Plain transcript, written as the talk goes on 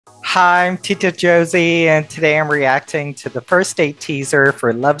Hi, I'm Tita Josie, and today I'm reacting to the first date teaser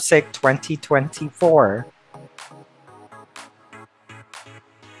for Lovesick 2024.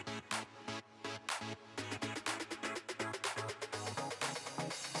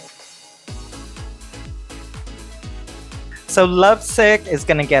 So, Lovesick is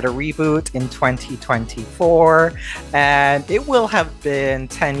going to get a reboot in 2024, and it will have been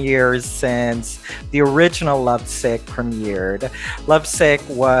 10 years since the original Lovesick premiered. Lovesick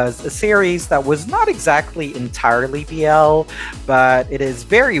was a series that was not exactly entirely BL, but it is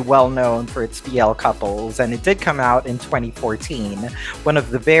very well known for its BL couples, and it did come out in 2014, one of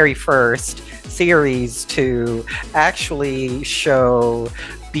the very first series to actually show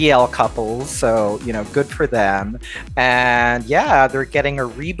BL couples, so good for them. And yeah, they're getting a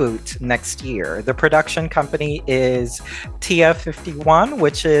reboot next year. The production company is TF51,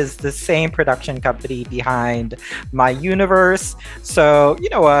 which is the same production company behind My Universe. So, you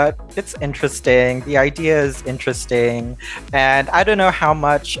know what? It's interesting. The idea is interesting. And I don't know how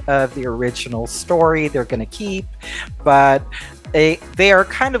much of the original story they're going to keep, but they are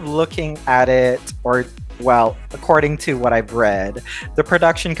kind of looking at it, or well, according to what I've read, the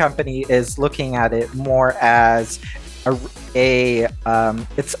production company is looking at it more as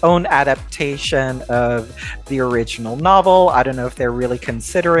its own adaptation of the original novel. I don't know if they're really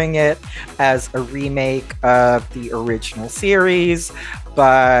considering it as a remake of the original series,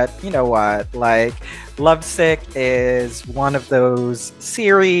 but you know what? Like, Lovesick is one of those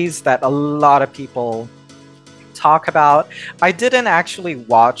series that a lot of people talk about. I didn't actually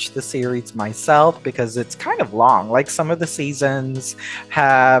watch the series myself because it's kind of long. Like, some of the seasons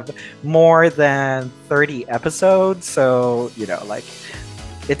have more than 30 episodes, so like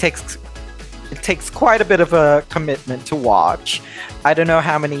it takes quite a bit of a commitment to watch. I don't know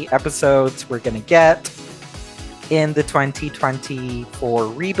how many episodes we're gonna get in the 2024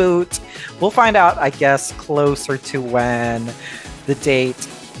 reboot. We'll find out, I guess, closer to when the date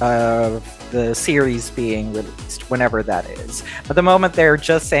of the series being released, whenever that is. At the moment, they're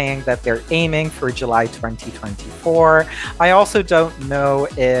just saying that they're aiming for July 2024. I also don't know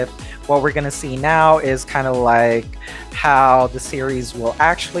if what we're going to see now is kind of like how the series will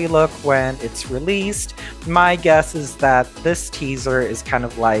actually look when it's released. My guess is that this teaser is kind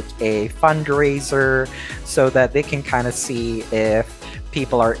of like a fundraiser so that they can kind of see if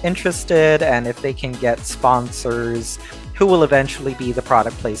people are interested and if they can get sponsors who will eventually be the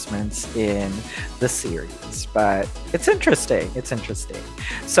product placements in the series. But it's interesting. It's interesting.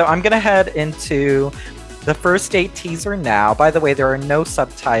 So I'm going to head into the first date teaser now. By the way, there are no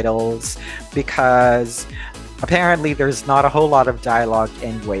subtitles because apparently there's not a whole lot of dialogue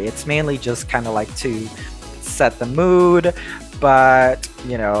anyway. It's mainly just kind of like to set the mood, but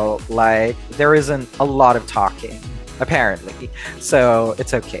like, there isn't a lot of talking apparently, so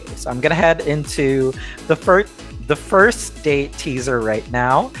it's okay. So I'm gonna head into the first date teaser right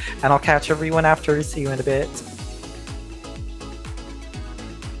now, and I'll catch everyone after. See you in a bit.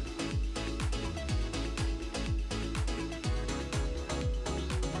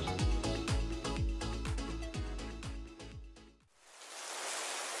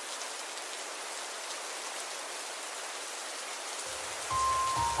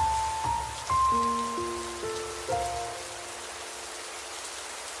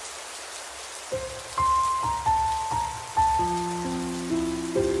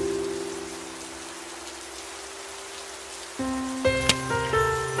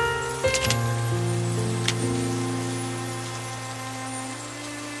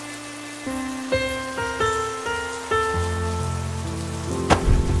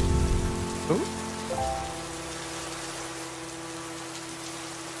 Ooh.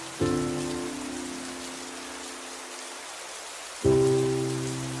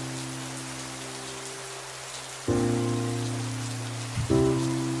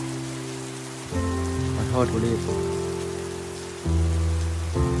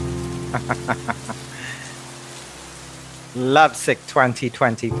 Lovesick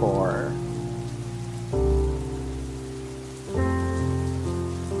 2024.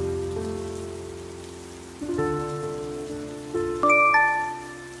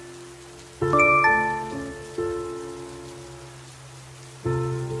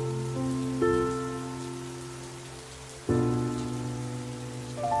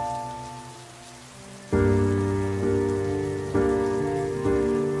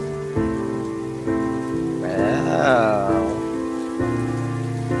 Wow.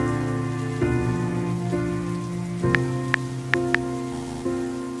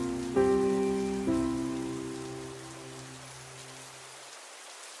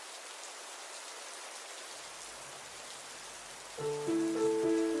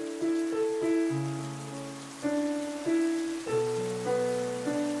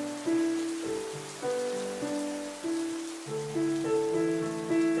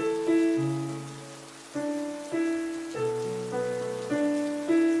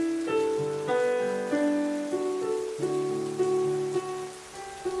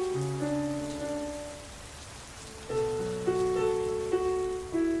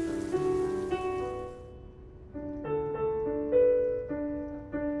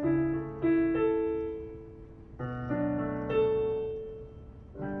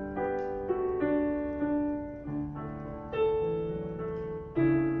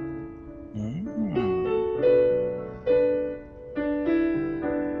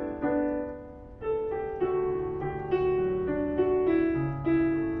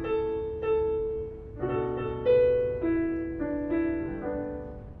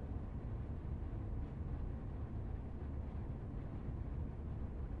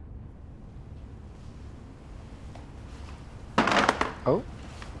 Oh,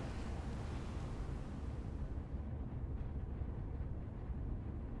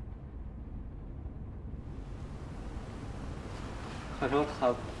 ขอโทษครั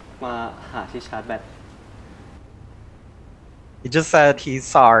บมาหาที่ชาร์จแบต he just said he's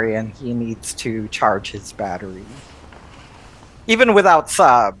sorry and he needs to charge his battery. Even without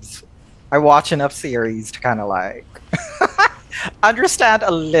subs, I watch enough series to kind of like understand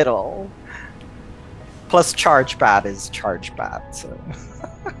a little. Plus, charge bat is charge bat, so.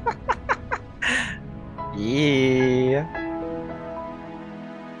 Yeah.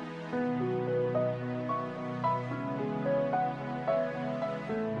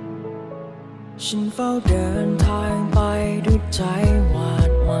 ฉันเฝ้าเดินทางไปด้วยใจหวา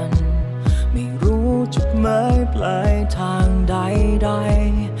ดหวั่นไม่รู้จุดหมายปลายทางใด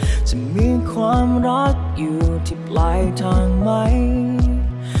ๆจะมีความรักอยู่ที่ปลายทางไหม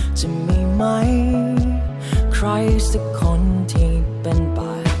จะมีไหมใครสักคนที่เป็นแบ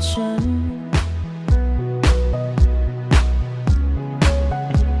บฉัน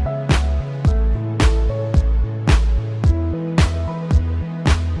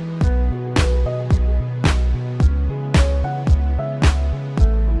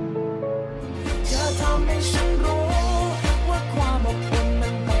เธอทำให้ฉันรู้ว่าความอบอุ่นมั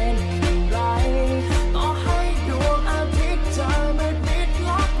นเป็นอย่างไรต่อให้ดวงอาทิตย์จะมืดมิด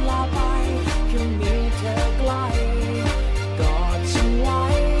ลับลาไปแค่มีเธอใกล้กอดฉันไว้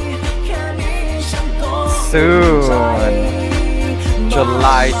แค่นี้ฉันก็อุ่นใจ Soon,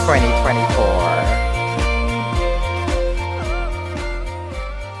 July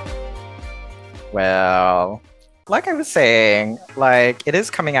 2024. Well, like I was saying, like it is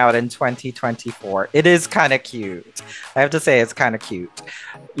coming out in 2024. It is kind of cute. I have to say it's kind of cute.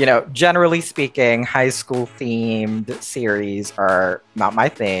 You know, generally speaking, high school themed series are not my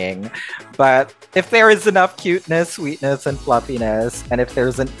thing. But if there is enough cuteness, sweetness, and fluffiness, and if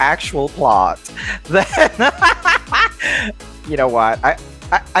there's an actual plot, then you know what?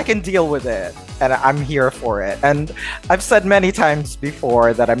 I can deal with it and I'm here for it. And I've said many times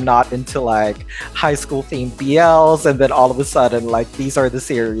before that I'm not into like high school themed BLs, and then all of a sudden, like these are the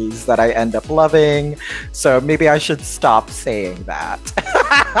series that I end up loving. So maybe I should stop saying that.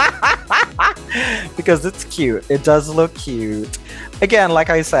 Because it's cute. It does look cute. Again, like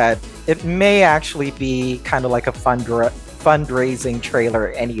I said, it may actually be kind of like a fundraising trailer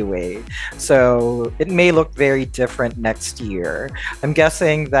anyway. So it may look very different next year. I'm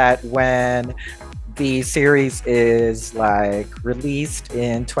guessing that when the series is like released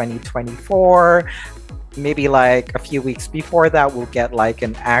in 2024, maybe like a few weeks before that we'll get like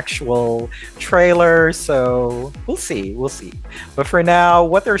an actual trailer, so we'll see. But for now,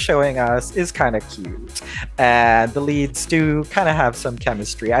 what they're showing us is kind of cute, and the leads do kind of have some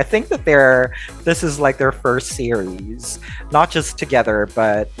chemistry. I think that this is like their first series, not just together,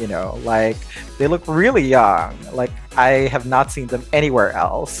 but you know, like they look really young. Like I have not seen them anywhere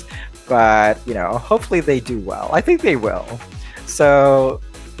else, but you know, hopefully they do well. I think they will. So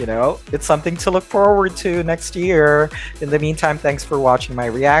you know, it's something to look forward to next year. In the meantime, thanks for watching my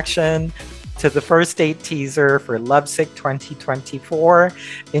reaction to the first date teaser for Lovesick 2024.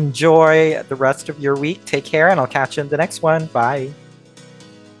 Enjoy the rest of your week. Take care, and I'll catch you in the next one. Bye.